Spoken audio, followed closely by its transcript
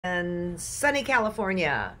in sunny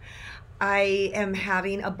California. I am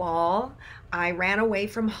having a ball. I ran away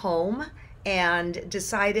from home and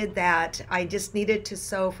decided that I just needed to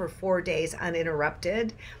sew for 4 days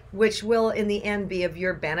uninterrupted, which will in the end be of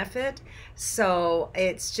your benefit. So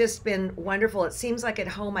it's just been wonderful. It seems like at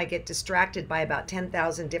home I get distracted by about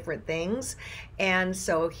 10,000 different things. And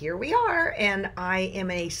so here we are, and I am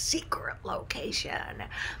in a secret location.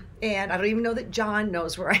 And I don't even know that John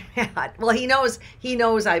knows where I'm at. Well, he knows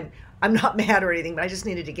I'm not mad or anything, but I just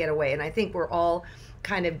needed to get away. And I think we're all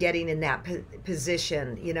kind of getting in that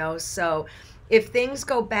position, you know. So if things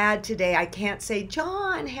go bad today, I can't say,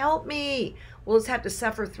 John, help me. We'll just have to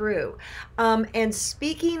suffer through. And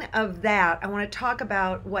speaking of that, I want to talk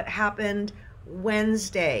about what happened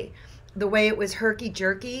Wednesday. The way it was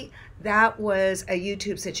herky-jerky, that was a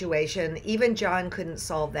YouTube situation. Even John couldn't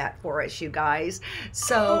solve that for us, you guys.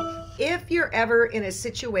 So if you're ever in a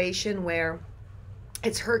situation where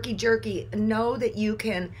it's herky-jerky, know that you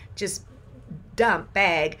can just dump,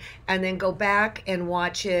 bag, and then go back and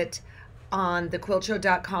watch it on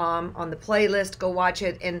thequiltshow.com, on the playlist. Go watch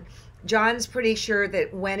it. And John's pretty sure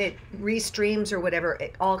that when it restreams or whatever,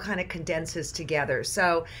 it all kind of condenses together.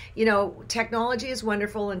 So, you know, technology is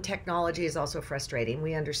wonderful and technology is also frustrating.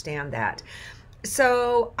 We understand that.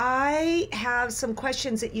 So I have some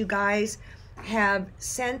questions that you guys have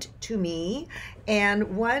sent to me.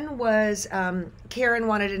 And one was Karen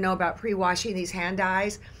wanted to know about pre-washing these hand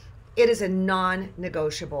dyes. It is a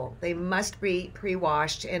non-negotiable. They must be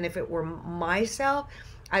pre-washed. And if it were myself,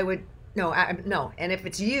 I would no, and if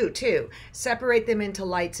it's you too, separate them into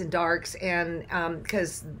lights and darks, and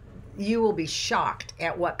because you will be shocked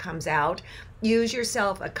at what comes out. Use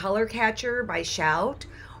yourself a color catcher by Shout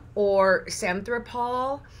or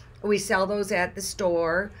Synthropol. We sell those at the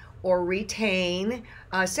store. Or Retain.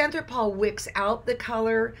 Synthropol wicks out the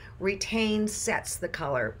color, Retain sets the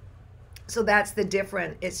color. So that's the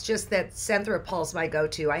difference. It's just that Synthropol's my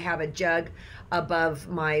go-to. I have a jug above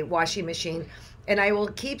my washing machine. And I will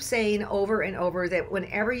keep saying over and over that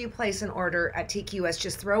whenever you place an order at TQS,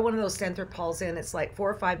 just throw one of those Synthropols in. It's like $4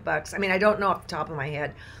 or $5. I mean, I don't know off the top of my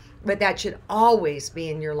head, but that should always be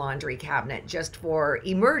in your laundry cabinet just for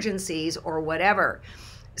emergencies or whatever.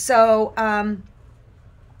 So,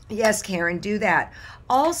 yes, Karen, do that.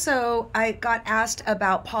 Also, I got asked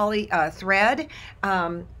about poly thread.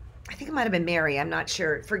 I think it might have been Mary. I'm not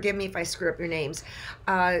sure. Forgive me if I screw up your names.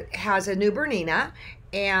 Has a new Bernina,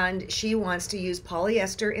 and she wants to use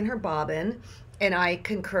polyester in her bobbin. And I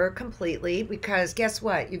concur completely, because guess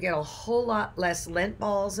what? You get a whole lot less lint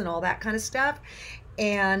balls and all that kind of stuff.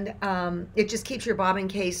 And it just keeps your bobbin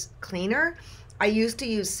case cleaner. I used to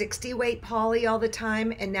use 60 weight poly all the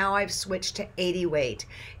time, and now I've switched to 80 weight.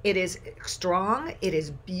 It is strong, it is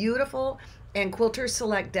beautiful, and Quilter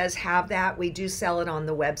Select does have that. We do sell it on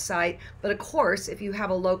the website, but of course, if you have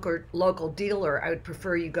a local dealer, I would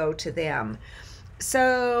prefer you go to them.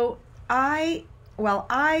 So I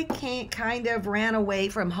kind of ran away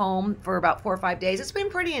from home for about 4 or 5 days. It's been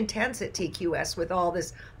pretty intense at TQS with all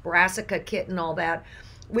this brassica kit and all that.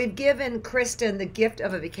 We've given Kristen the gift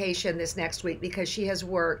of a vacation this next week because she has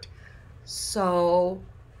worked so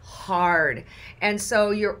hard. And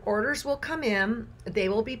so your orders will come in, they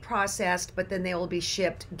will be processed, but then they will be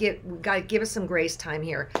shipped. Gotta give us some grace time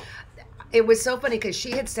here. It was so funny because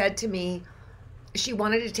she had said to me she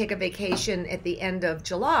wanted to take a vacation at the end of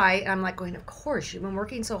July. And I'm like going, of course, you've been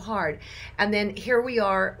working so hard. And then here we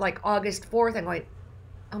are, like August 4th. I'm going,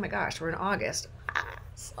 oh my gosh, we're in August.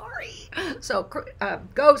 Sorry. So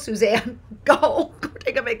go, Suzanne, go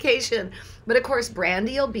take a vacation. But of course,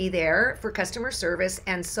 Brandy will be there for customer service,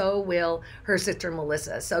 and so will her sister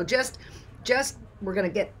Melissa. So just we're gonna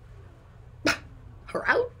get her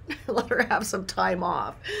out, let her have some time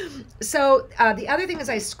off. So the other thing is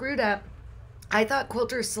I screwed up. I thought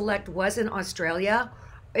Quilter Select was in Australia.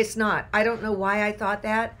 It's not. I don't know why I thought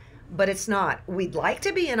that, but it's not. We'd like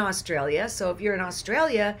to be in Australia. So if you're in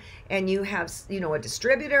Australia and you have, you know, a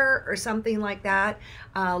distributor or something like that,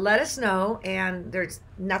 let us know. And there's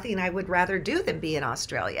nothing I would rather do than be in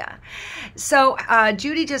Australia. So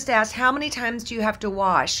Judy just asked, how many times do you have to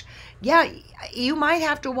wash? Yeah, you might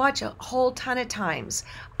have to wash a whole ton of times.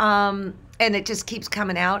 And it just keeps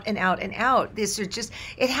coming out and out and out. This is just,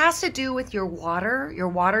 it has to do with your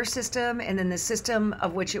water system, and then the system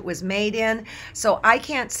of which it was made in. So I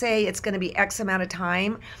can't say it's going to be X amount of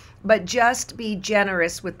time, but just be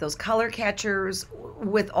generous with those color catchers,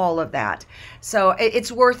 with all of that. So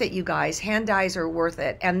it's worth it, you guys. Hand dyes are worth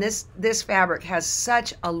it. And this fabric has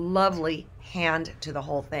such a lovely hand to the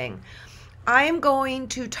whole thing. I am going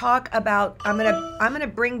to talk about, I'm gonna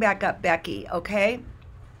bring back up Becky, okay?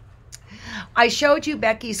 I showed you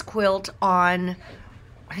Becky's quilt on,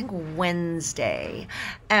 I think, Wednesday,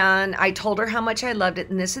 and I told her how much I loved it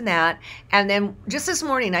and this and that. And then just this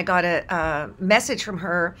morning, I got a message from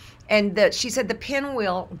her, and she said the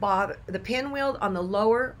pinwheel on the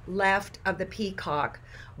lower left of the peacock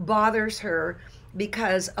bothers her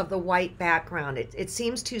because of the white background. It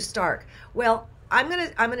seems too stark. Well, I'm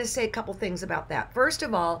gonna say a couple things about that. First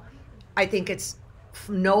of all, I think it's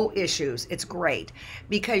no issues. It's great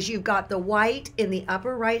because you've got the white in the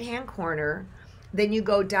upper right hand corner, then you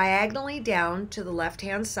go diagonally down to the left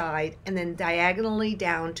hand side, and then diagonally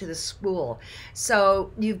down to the spool.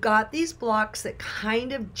 So you've got these blocks that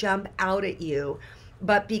kind of jump out at you,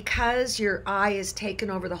 but because your eye is taken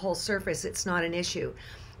over the whole surface, it's not an issue.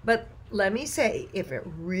 But let me say, if it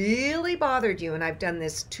really bothered you, and I've done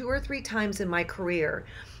this 2 or 3 times in my career,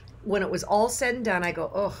 when it was all said and done, I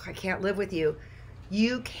go, oh, I can't live with you.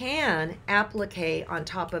 You can applique on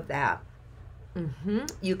top of that.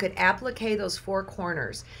 You could applique those 4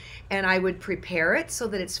 corners, and I would prepare it so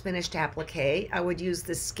that it's finished applique. I would use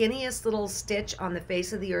the skinniest little stitch on the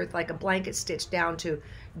face of the earth, like a blanket stitch down to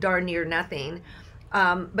darn near nothing.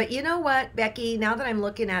 But you know what, Becky, now that I'm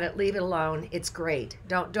looking at it, leave it alone. It's great.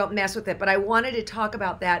 Don't mess with it. But I wanted to talk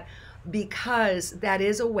about that because that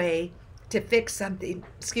is a way to fix something,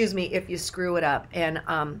 excuse me, if you screw it up. And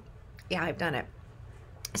yeah, I've done it.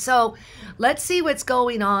 So let's see what's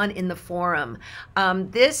going on in the forum.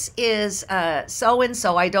 This is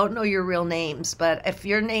so-and-so. I don't know your real names, but if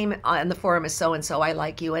your name on the forum is so-and-so, I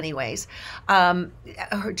like you anyways.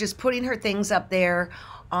 Just putting her things up there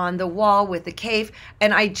on the wall with the cave.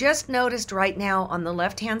 And I just noticed right now on the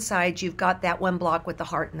left-hand side, you've got that one block with the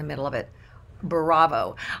heart in the middle of it.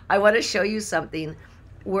 Bravo. I want to show you something.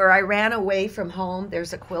 Where I ran away from home,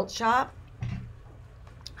 there's a quilt shop.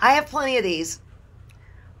 I have plenty of these,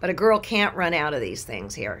 but a girl can't run out of these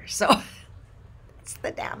things here. So that's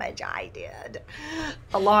the damage I did,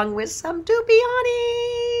 along with some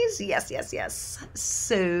Dupianis. Yes, yes, yes.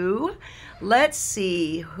 So let's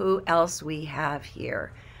see who else we have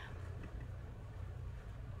here.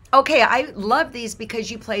 Okay, I love these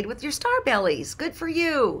because you played with your star bellies. Good for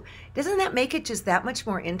you. Doesn't that make it just that much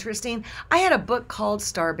more interesting? I had a book called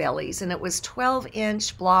Star Bellies, and it was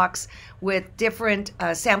 12-inch blocks with different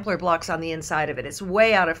sampler blocks on the inside of it. It's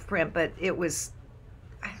way out of print, but it was,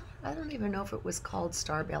 I don't even know if it was called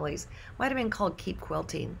Star Bellies. Might have been called Keep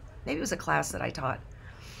Quilting. Maybe it was a class that I taught.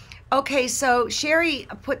 Okay, so Sherry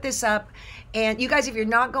put this up, and you guys, if you're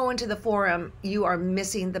not going to the forum, you are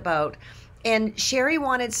missing the boat. And Sherry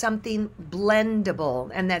wanted something blendable,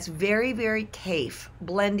 and that's very, very CAFE,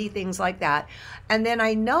 blendy, things like that. And then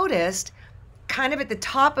I noticed kind of at the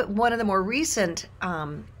top of one of the more recent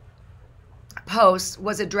posts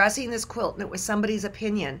was addressing this quilt, and it was somebody's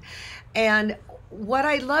opinion. And what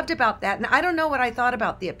I loved about that, and I don't know what I thought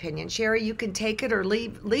about the opinion, Sherry, you can take it or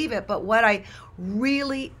leave it, but what I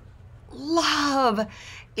really love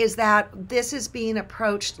is that this is being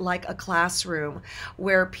approached like a classroom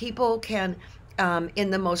where people can in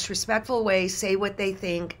the most respectful way say what they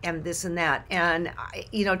think and this and that, and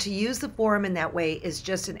you know, to use the forum in that way is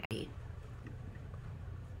just an A.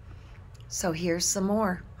 So here's some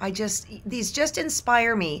more. These just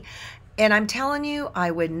inspire me, and I'm telling you,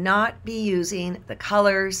 I would not be using the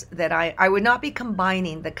colors that I would not be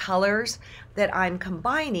combining the colors that I'm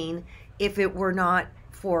combining if it were not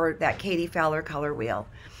for that Katie Fowler color wheel.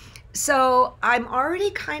 So I'm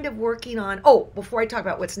already kind of working on, oh, before I talk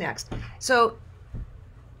about what's next. So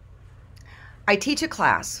I teach a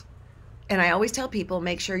class, and I always tell people,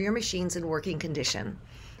 make sure your machine's in working condition.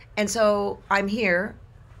 And so I'm here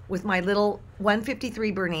with my little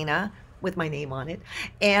 153 Bernina with my name on it,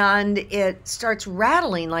 and it starts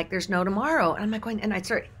rattling like there's no tomorrow. And I'm like going, and I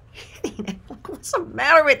start hitting it. What's the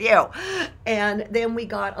matter with you? And then we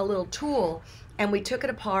got a little tool, and we took it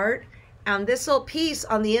apart, and this little piece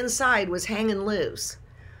on the inside was hanging loose.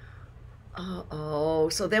 Uh-oh.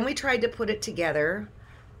 So then we tried to put it together.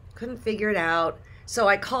 Couldn't figure it out. So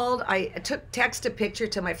I text a picture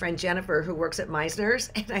to my friend Jennifer, who works at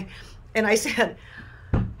Meisner's, and I said,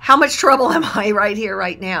 how much trouble am I right here,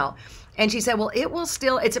 right now? And she said, well, it will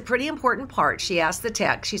still, it's a pretty important part. She asked the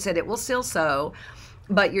tech. She said, it will still sew,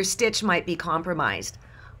 but your stitch might be compromised.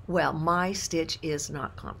 Well, my stitch is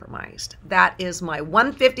not compromised. That is my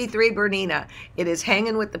 153 Bernina. It is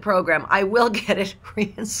hanging with the program. I will get it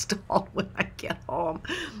reinstalled when I get home.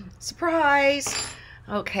 Surprise!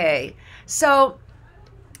 Okay, so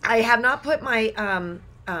I have not put my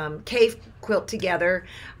cave quilt together.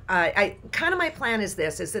 I kind of, my plan is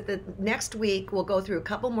this, is that the next week we'll go through a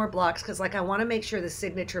couple more blocks, because like I want to make sure the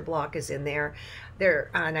signature block is in there.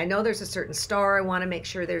 And I know there's a certain star I want to make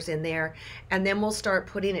sure there's in there, and then we'll start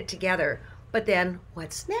putting it together. But then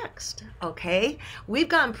what's next? Okay, we've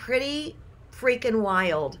gone pretty freaking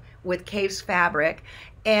wild with Cave's fabric,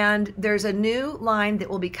 and there's a new line that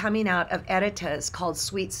will be coming out of Editas called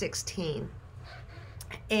Sweet 16.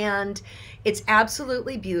 And it's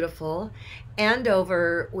absolutely beautiful.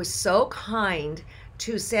 Andover was so kind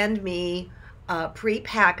to send me a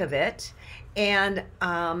pre-pack of it, and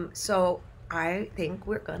so I think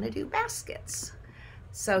we're going to do baskets.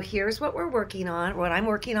 So here's what we're working on, what I'm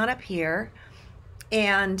working on up here.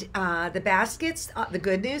 And the baskets, the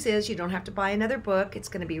good news is you don't have to buy another book. It's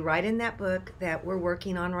going to be right in that book that we're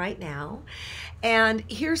working on right now. And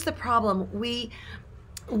here's the problem. We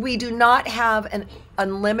do not have an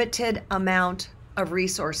unlimited amount of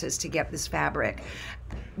resources to get this fabric.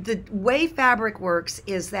 The way fabric works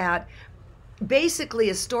is that basically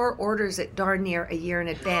a store orders it darn near a year in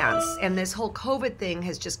advance, and this whole COVID thing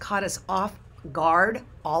has just caught us off guard,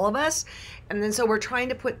 all of us, and then so we're trying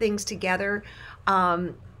to put things together.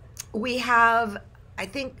 We have, I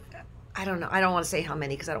think, I don't know, I don't want to say how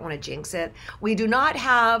many because I don't want to jinx it. We do not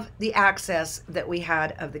have the access that we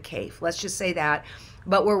had of the cave, let's just say that.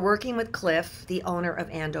 But we're working with Cliff, the owner of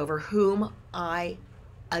Andover, whom I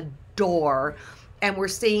adore, and we're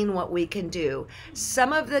seeing what we can do.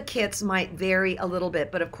 Some of the kits might vary a little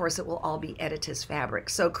bit, but of course it will all be Editas fabric.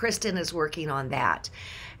 So Kristen is working on that.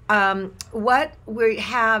 What we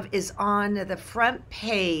have is on the front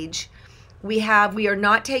page, we are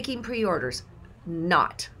not taking pre-orders,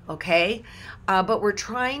 okay? But we're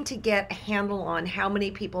trying to get a handle on how many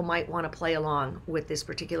people might want to play along with this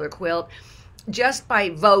particular quilt, just by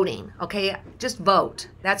voting, okay? Just vote.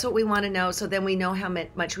 That's what we want to know, so then we know how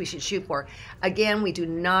much we should shoot for. Again, we do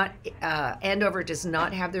not, Andover does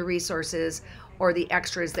not have the resources or the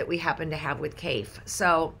extras that we happen to have with CAFE.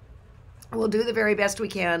 So we'll do the very best we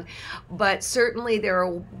can, but certainly there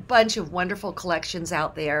are a bunch of wonderful collections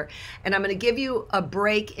out there, and I'm going to give you a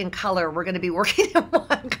break in color. We're going to be working in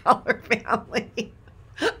one color family.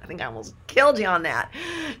 I think I almost killed you on that.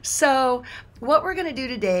 So what we're going to do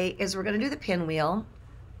today is we're going to do the pinwheel,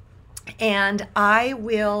 and I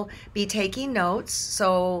will be taking notes.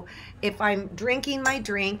 So if I'm drinking my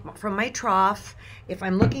drink from my trough, if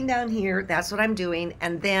I'm looking down here, that's what I'm doing,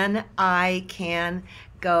 and then I can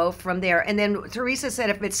go from there. And then Teresa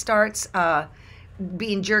said if it starts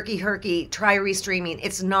being jerky-herky, try restreaming.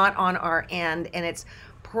 It's not on our end, and it's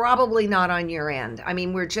probably not on your end. I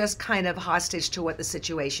mean, we're just kind of hostage to what the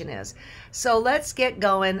situation is. So let's get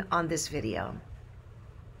going on this video.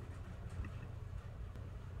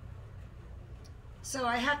 So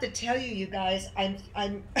I have to tell you, you guys, I'm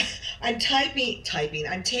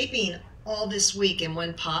taping all this week in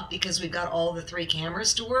one pop because we've got all the 3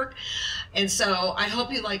 cameras to work. And so I hope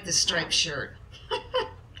you like this striped shirt.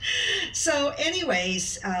 So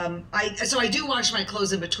anyways, I do wash my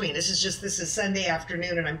clothes in between. This is Sunday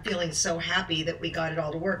afternoon, and I'm feeling so happy that we got it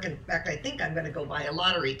all to work. In fact, I think I'm going to go buy a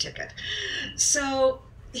lottery ticket. So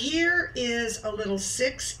here is a little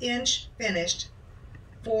 6-inch finished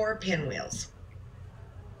 4 pinwheels,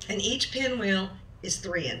 and each pinwheel is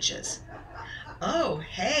 3 inches. Oh,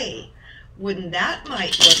 hey, wouldn't that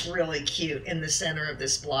might look really cute in the center of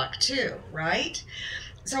this block too, right?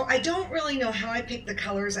 So I don't really know how I picked the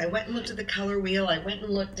colors. I went and looked at the color wheel. I went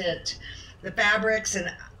and looked at the fabrics,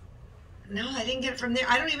 and no, I didn't get it from there.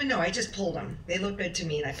 I don't even know. I just pulled them. They look good to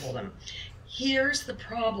me, and I pulled them. Here's the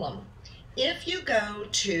problem. If you go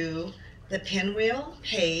to the pinwheel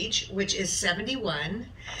page, which is 71,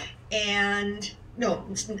 and no,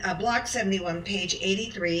 block 71, page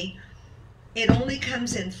 83, it only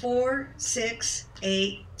comes in 4, 6,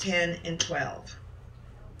 8, 10, and 12.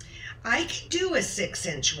 I can do a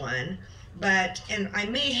 6-inch one, and I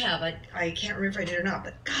may have, I can't remember if I did or not,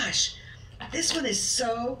 but gosh, this one is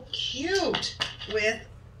so cute with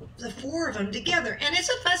the 4 of them together. And it's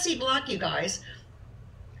a fussy block, you guys.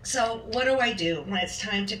 So what do I do when it's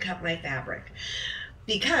time to cut my fabric?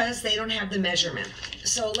 Because they don't have the measurement.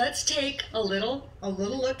 So let's take a little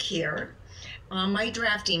look here. On my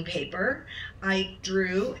drafting paper, I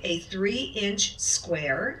drew a 3-inch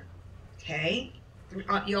square, okay?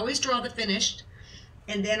 You always draw the finished,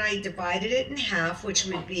 and then I divided it in half, which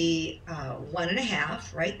would be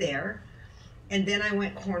 1.5 right there, and then I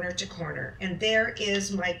went corner to corner, and there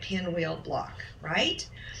is my pinwheel block, right?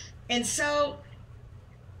 And so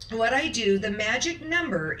what I do, the magic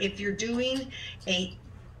number, if you're doing a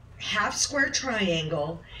half square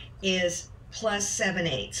triangle, is plus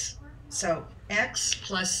 7/8. So x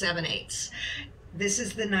plus 7/8. This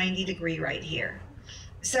is the 90 degree right here.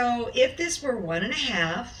 So if this were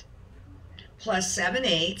 1.5 plus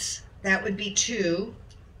 7/8, that would be 2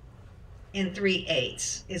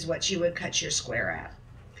 3/8 is what you would cut your square at.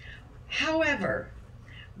 However,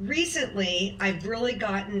 recently I've really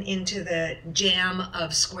gotten into the jam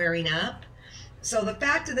of squaring up. So the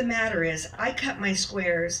fact of the matter is I cut my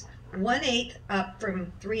squares 1/8 up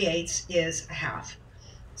from 3/8 is 1/2.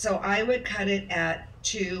 So I would cut it at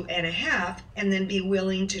 2.5 and then be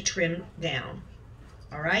willing to trim down.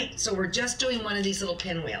 All right, so we're just doing one of these little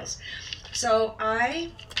pinwheels. So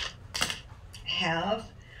I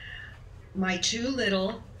have my two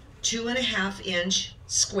little 2.5-inch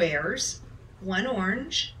squares, one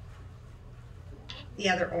orange, the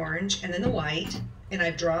other orange, and then the white, and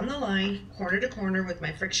I've drawn the line corner to corner with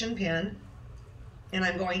my friction pin, and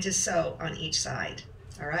I'm going to sew on each side.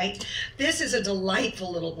 All right, this is a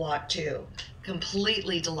delightful little block too,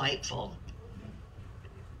 completely delightful.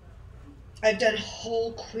 I've done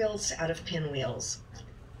whole quilts out of pinwheels,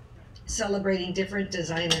 celebrating different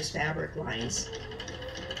designers' fabric lines.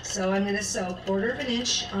 So I'm going to sew 1/4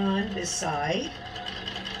 inch on this side.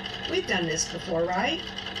 We've done this before, right?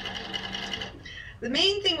 The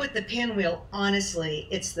main thing with the pinwheel, honestly,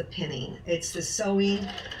 it's the pinning. It's the sewing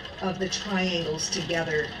of the triangles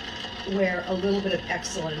together where a little bit of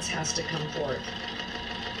excellence has to come forth.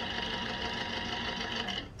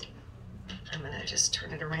 I'm going to just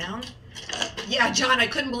turn it around. Yeah, John, I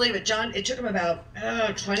couldn't believe it. John, it took him about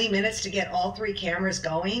 20 minutes to get all 3 cameras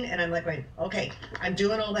going, and I'm like, okay, I'm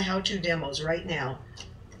doing all the how-to demos right now.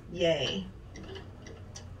 Yay.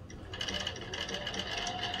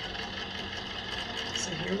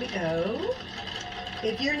 So here we go.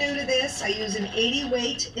 If you're new to this, I use an 80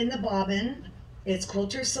 weight in the bobbin. It's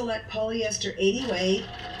Quilter Select Polyester 80 weight,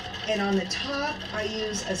 and on the top I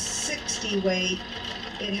use a 60 weight.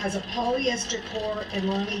 It has a polyester core and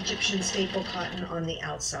long Egyptian staple cotton on the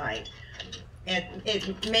outside. And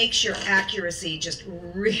it makes your accuracy just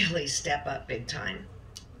really step up big time.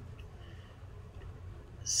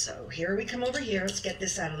 So here we come over here. Let's get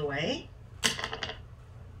this out of the way.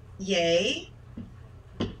 Yay.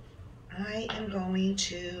 I am going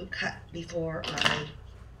to cut before I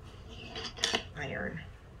iron.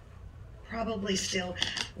 Probably still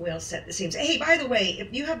will set the seams. Hey, by the way,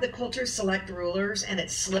 if you have the Quilter Select rulers and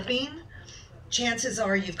it's slipping, chances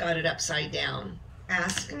are you've got it upside down.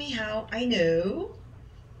 Ask me how I know,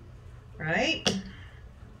 right?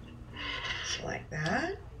 So like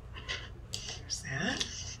that. There's that.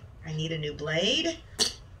 I need a new blade.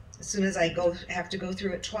 As soon as I have to go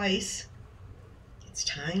through it twice, it's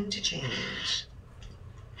time to change.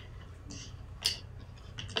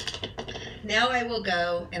 Now I will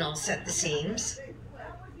go and I'll set the seams.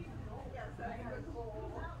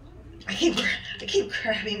 I keep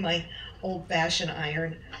grabbing my old-fashioned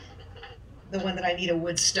iron, the one that I need a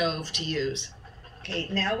wood stove to use. Okay,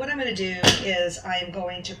 now what I'm going to do is I'm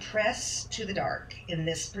going to press to the dark in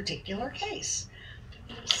this particular case.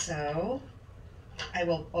 So I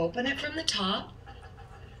will open it from the top.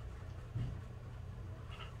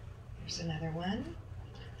 Here's another one.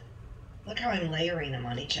 Look how I'm layering them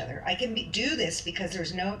on each other. I can do this because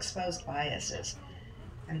there's no exposed biases.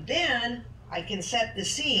 And then I can set the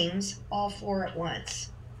seams all 4 at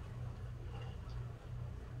once.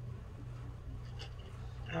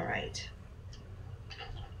 All right.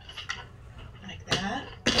 Like that.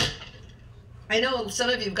 I know some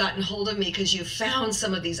of you have gotten hold of me because you found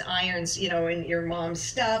some of these irons, you know, in your mom's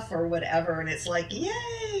stuff or whatever, and it's like,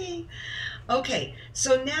 yay! Okay,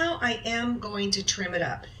 so now I am going to trim it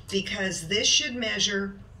up because this should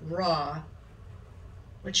measure raw.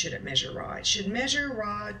 What should it measure raw? It should measure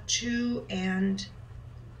raw 2 and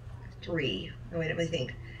 3. Oh, wait, let me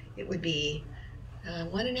think. It would be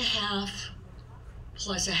 1.5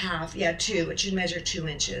 plus 1/2. Yeah, 2. It should measure 2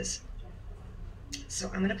 inches. So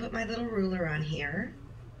I'm going to put my little ruler on here.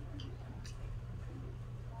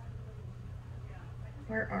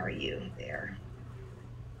 Where are you? There.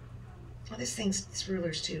 Oh, this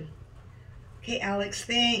ruler's too. Okay, Alex,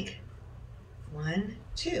 think. 1,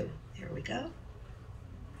 2. There we go.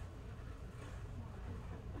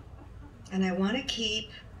 And I want to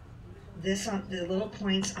keep this on the little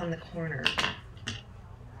points on the corner.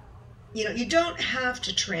 You know, you don't have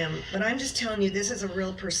to trim, but I'm just telling you this is a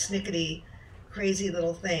real persnickety, crazy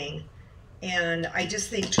little thing. And I just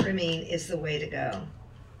think trimming is the way to go.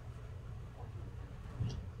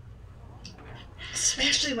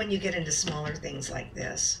 Especially when you get into smaller things like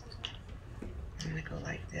this. I'm going to go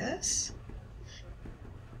like this.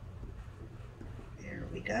 There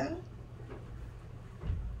we go.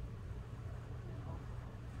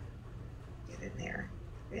 Get in there.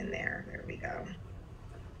 in there. There we go.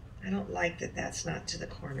 I don't like that that's not to the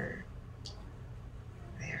corner.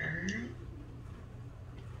 There.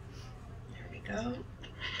 There we go.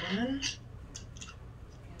 One.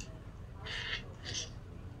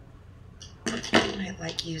 I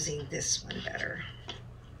like using this one better.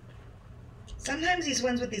 Sometimes these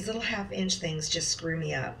ones with these little 1/2 inch things just screw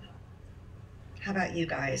me up. How about you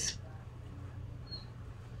guys?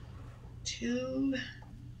 2.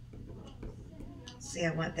 See,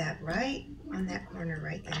 I want that right on that corner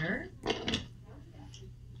right there.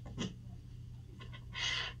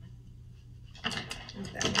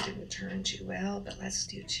 That one didn't turn too well, but let's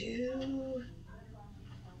do 2.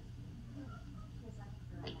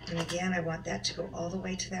 And again, I want that to go all the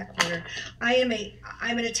way to that corner. I'm going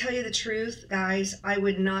to tell you the truth, guys. I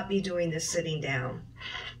would not be doing this sitting down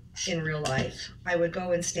in real life. I would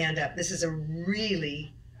go and stand up. This is a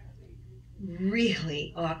really,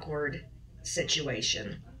 really awkward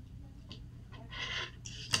situation.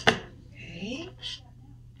 Okay.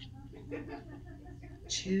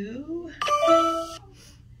 2.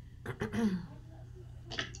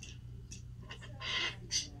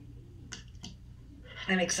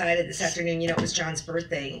 I'm excited this afternoon. You know, it was John's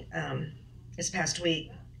birthday this past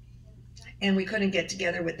week, and we couldn't get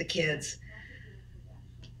together with the kids.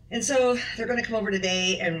 And so they're going to come over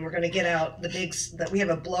today, and we're going to get out we have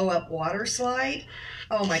a blow-up water slide.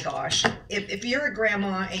 Oh my gosh. If you're a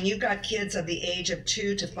grandma and you've got kids of the age of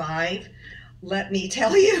 2 to 5, let me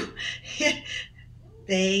tell you,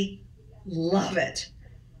 they love it.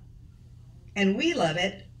 And we love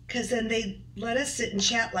it because then they let us sit and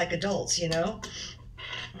chat like adults, you know.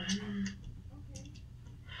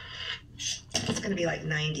 It's going to be like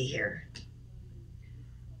 90 here.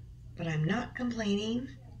 But I'm not complaining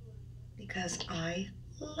because I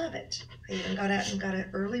love it. I even got out and got an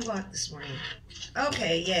early walk this morning.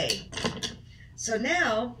 Okay, yay. So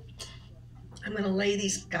now I'm going to lay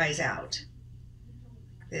these guys out.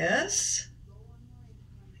 This,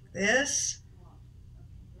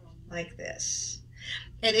 like this.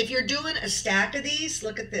 And if you're doing a stack of these,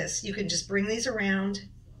 look at this. You can just bring these around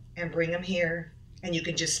and bring them here, and you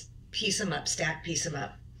can just piece them up, piece them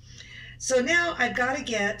up. So now I've got to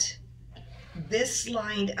get this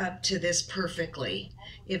lined up to this perfectly.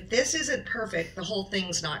 If this isn't perfect, the whole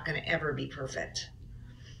thing's not going to ever be perfect.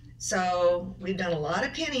 So we've done a lot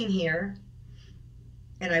of pinning here,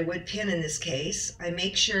 and I would pin in this case. I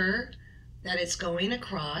make sure that it's going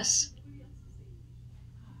across,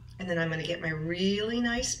 and then I'm going to get my really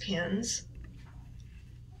nice pins.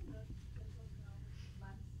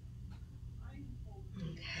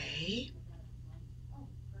 Okay.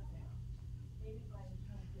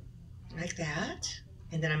 Like that.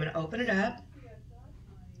 And then I'm going to open it up.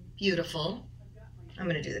 Beautiful. I'm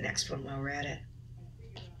going to do the next one while we're at it,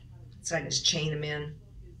 so I can just chain them in.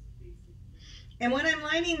 And when I'm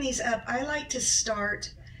lining these up, I like to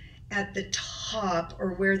start at the top,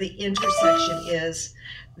 or where the intersection is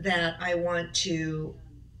that I want to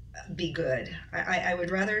be good. I would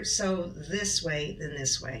rather sew this way than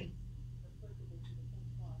this way.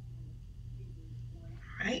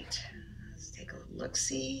 All right, let's take a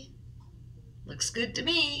look-see. Looks good to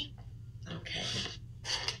me. Okay.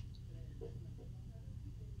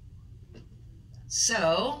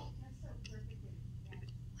 So,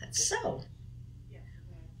 let's sew.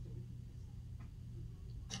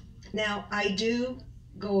 Now, I do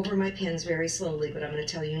go over my pins very slowly, but I'm going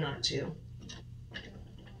to tell you not to.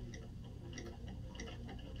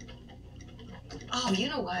 Oh, you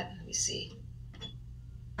know what? Let me see.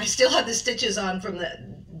 I still have the stitches on from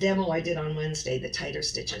the demo I did on Wednesday, the tighter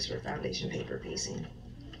stitches for foundation paper piecing.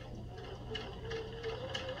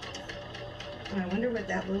 And I wonder what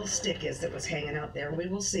that little stick is that was hanging out there. We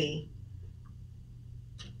will see.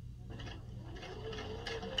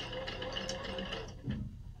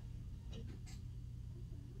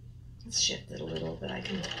 Let's shift it a little, but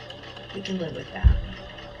we can live with that.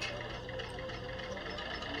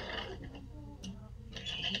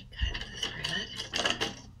 Okay, cut the thread.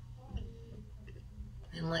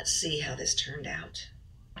 And let's see how this turned out.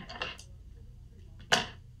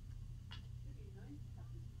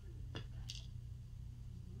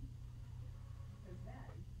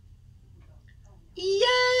 Yay!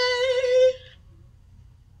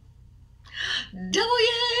 Double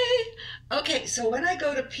yay! Okay, so when I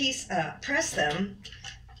go to press them,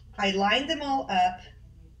 I line them all up,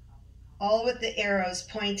 all with the arrows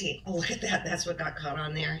pointing. Oh, look at that. That's what got caught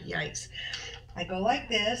on there. Yikes. I go like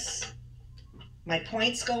this. My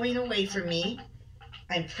point's going away from me.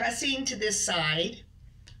 I'm pressing to this side.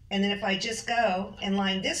 And then if I just go and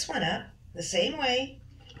line this one up the same way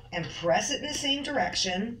and press it in the same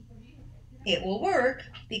direction, it will work,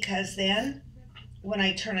 because then when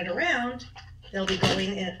I turn it around, they'll be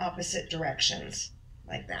going in opposite directions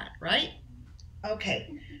like that, right? Okay,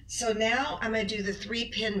 so now I'm going to do the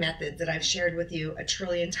 3-pin method that I've shared with you a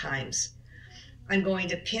trillion times. I'm going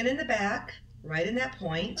to pin in the back, right in that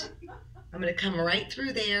point. I'm going to come right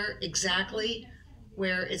through there, exactly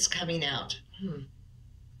where it's coming out.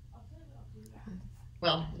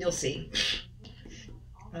 Well, you'll see.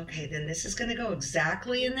 Okay, then this is going to go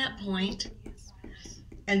exactly in that point.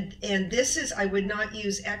 And this is, I would not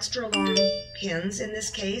use extra long pins in this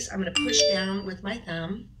case. I'm going to push down with my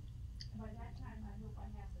thumb.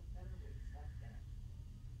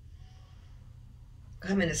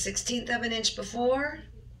 Come in a 1/16 of an inch before,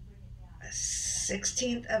 a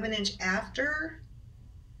 1/16 of an inch after,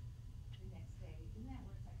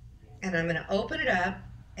 and I'm going to open it up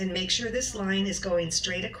and make sure this line is going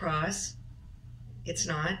straight across. It's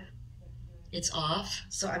not. It's off,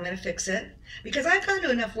 so I'm going to fix it, because I've gone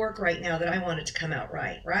to enough work right now that I want it to come out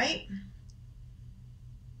right, right?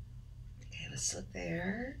 Okay, let's look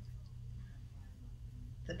there.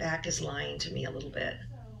 The back is lying to me a little bit,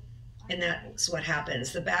 and that's what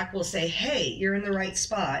happens. The back will say, hey, you're in the right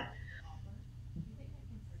spot,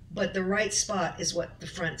 but the right spot is what the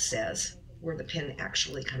front says, where the pin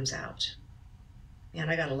actually comes out.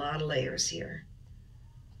 And I got a lot of layers here.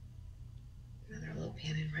 Another little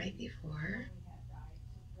pin in right before.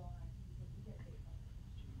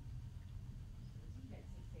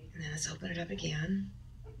 And then let's open it up again.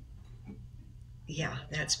 Yeah,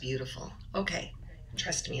 that's beautiful. Okay,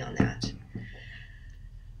 trust me on that.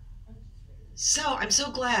 So I'm so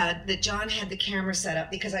glad that John had the camera set up,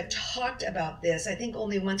 because I've talked about this. I think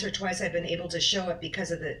only once or twice I've been able to show it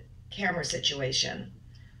because of the camera situation.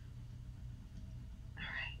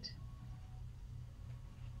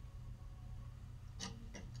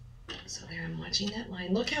 So there, I'm watching that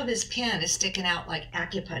line. Look how this pin is sticking out like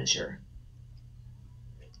acupuncture.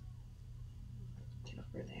 Get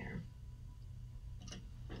over there.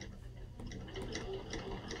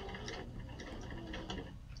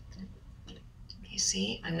 You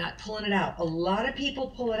see, I'm not pulling it out. A lot of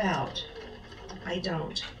people pull it out. I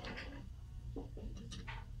don't.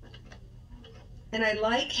 And I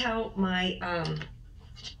like how my,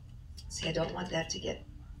 see, I don't want that to get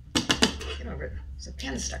over it. So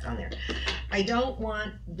pin is stuck on there. I don't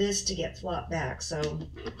want this to get flopped back, so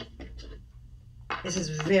this is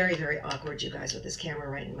very, very awkward, you guys, with this camera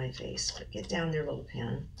right in my face. But get down there, little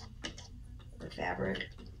pin, or fabric.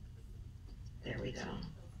 There we go.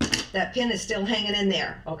 That pin is still hanging in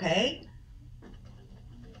there, okay?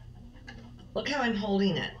 Look how I'm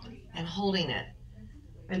holding it. I'm holding it.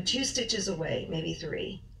 I'm 2 stitches away, maybe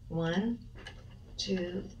 3. 1,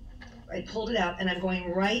 2, I pulled it out, and I'm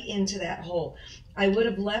going right into that hole. I would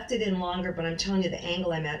have left it in longer, but I'm telling you, the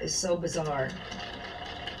angle I'm at is so bizarre.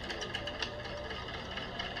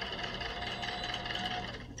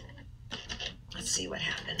 Let's see what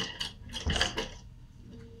happened.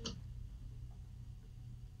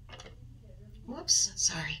 Whoops,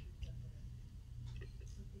 sorry.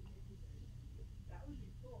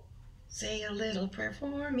 Say a little prayer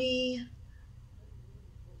for me.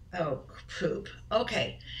 Oh, poop.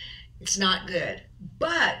 Okay. It's not good.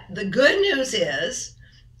 But the good news is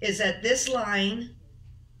that this line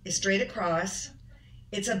is straight across.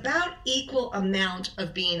 It's about equal amount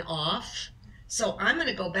of being off. So I'm going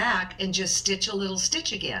to go back and just stitch a little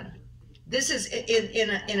stitch again. This is,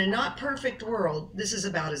 in a not perfect world, this is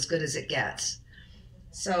about as good as it gets.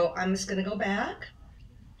 So I'm just going to go back.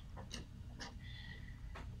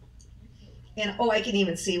 And oh, I can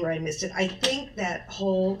even see where I missed it. I think that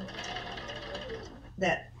whole,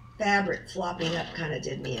 that fabric flopping up kind of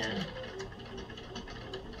did me in.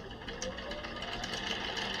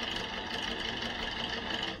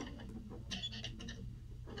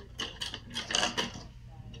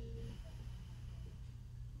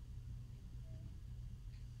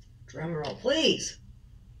 Drum roll, please.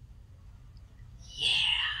 Yeah,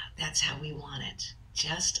 that's how we want it.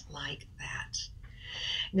 Just like that.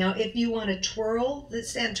 Now, if you want to twirl the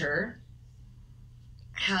center,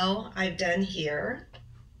 how I've done here,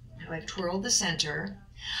 I've twirled the center,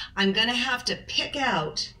 I'm going to have to pick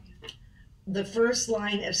out the first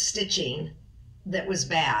line of stitching that was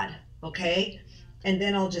bad, okay? And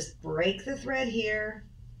then I'll just break the thread here,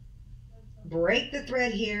 break the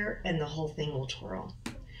thread here, and the whole thing will twirl.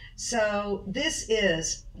 So this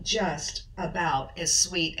is just about as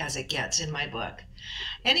sweet as it gets in my book.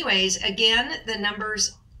 Anyways, again, the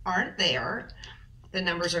numbers aren't there. The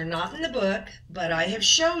numbers are not in the book, but I have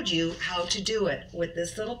showed you how to do it with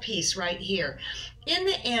this little piece right here. In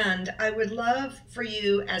the end, I would love for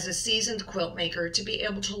you as a seasoned quilt maker to be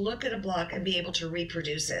able to look at a block and be able to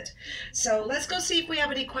reproduce it. So let's go see if we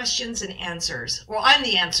have any questions and answers. Well, I'm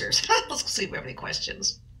the answers. Let's go see if we have any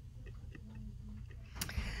questions.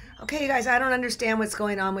 Okay, you guys, I don't understand what's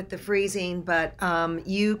going on with the freezing, but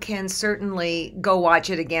you can certainly go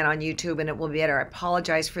watch it again on YouTube and it will be better. I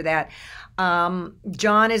apologize for that.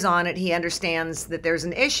 John is on it. He understands that there's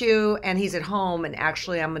an issue and he's at home, and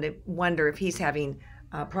actually I'm going to wonder if he's having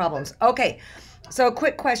problems. Okay, so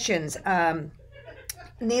quick questions.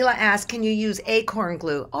 Neela asked, can you use acorn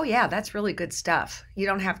glue? Oh yeah, that's really good stuff. You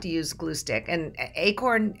don't have to use glue stick. And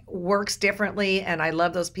acorn works differently, and I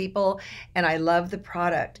love those people, and I love the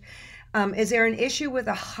product. Is there an issue with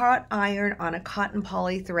a hot iron on a cotton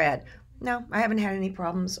poly thread? No, I haven't had any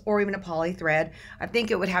problems, or even a poly thread. I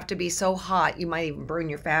think it would have to be so hot you might even burn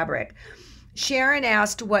your fabric. Sharon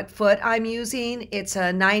asked what foot I'm using. It's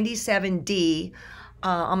a 97D.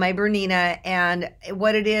 On my Bernina, and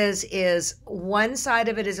what it is one side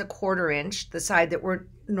of it is a 1/4 inch, the side that we're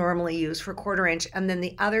normally use for 1/4 inch, and then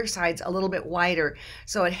the other side's a little bit wider,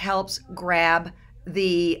 so it helps grab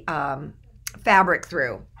the fabric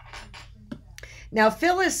through. Now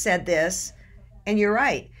Phyllis said this, and you're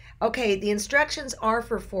right. Okay, the instructions are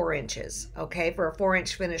for 4 inches, okay, for a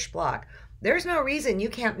 4-inch finished block. There's no reason you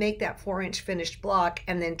can't make that 4-inch finished block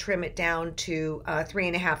and then trim it down to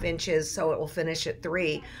 3.5 inches so it will finish at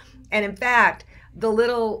 3. And in fact, the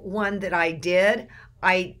little one that I did,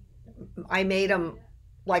 I made them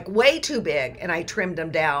like way too big and I trimmed them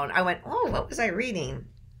down. I went, oh, what was I reading?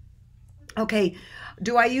 Okay,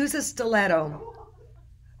 do I use a stiletto?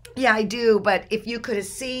 Yeah, I do, but if you could have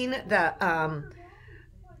seen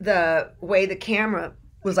the way the camera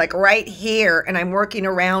was like right here and I'm working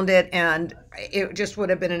around it, and it just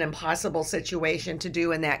would have been an impossible situation to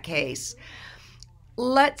do in that case.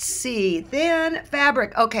 Let's see, then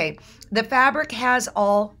fabric. Okay, the fabric has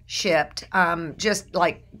all shipped just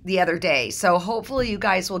like the other day, so hopefully you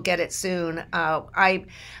guys will get it soon.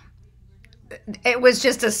 It was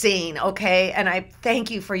just a scene, okay? And I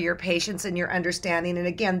thank you for your patience and your understanding. And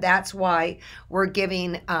again, that's why we're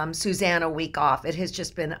giving Suzanne a week off. It has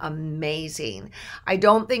just been amazing. I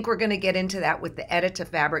don't think we're going to get into that with the edit to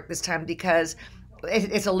fabric this time because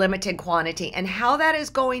it's a limited quantity. And how that is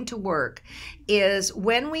going to work is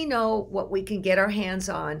when we know what we can get our hands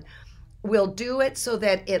on, we'll do it so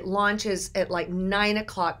that it launches at like 9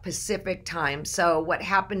 o'clock Pacific time. So what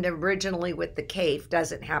happened originally with the cave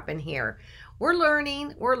doesn't happen here. We're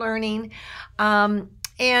learning.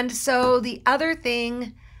 And so the other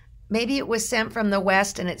thing, maybe it was sent from the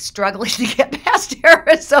West and it's struggling to get past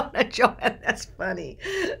Arizona, Joanne. That's funny.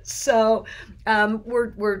 So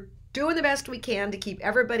we're doing the best we can to keep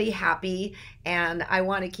everybody happy, and I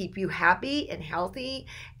want to keep you happy and healthy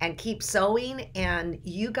and keep sewing, and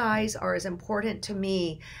you guys are as important to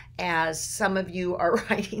me as some of you are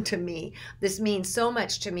writing to me. This means so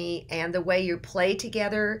much to me, and the way you play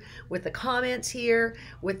together with the comments here,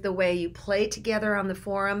 with the way you play together on the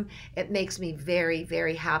forum, it makes me very,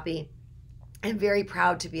 very happy and very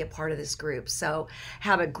proud to be a part of this group. So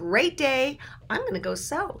have a great day. I'm going to go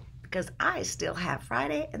sew, because I still have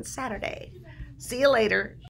Friday and Saturday. See you later.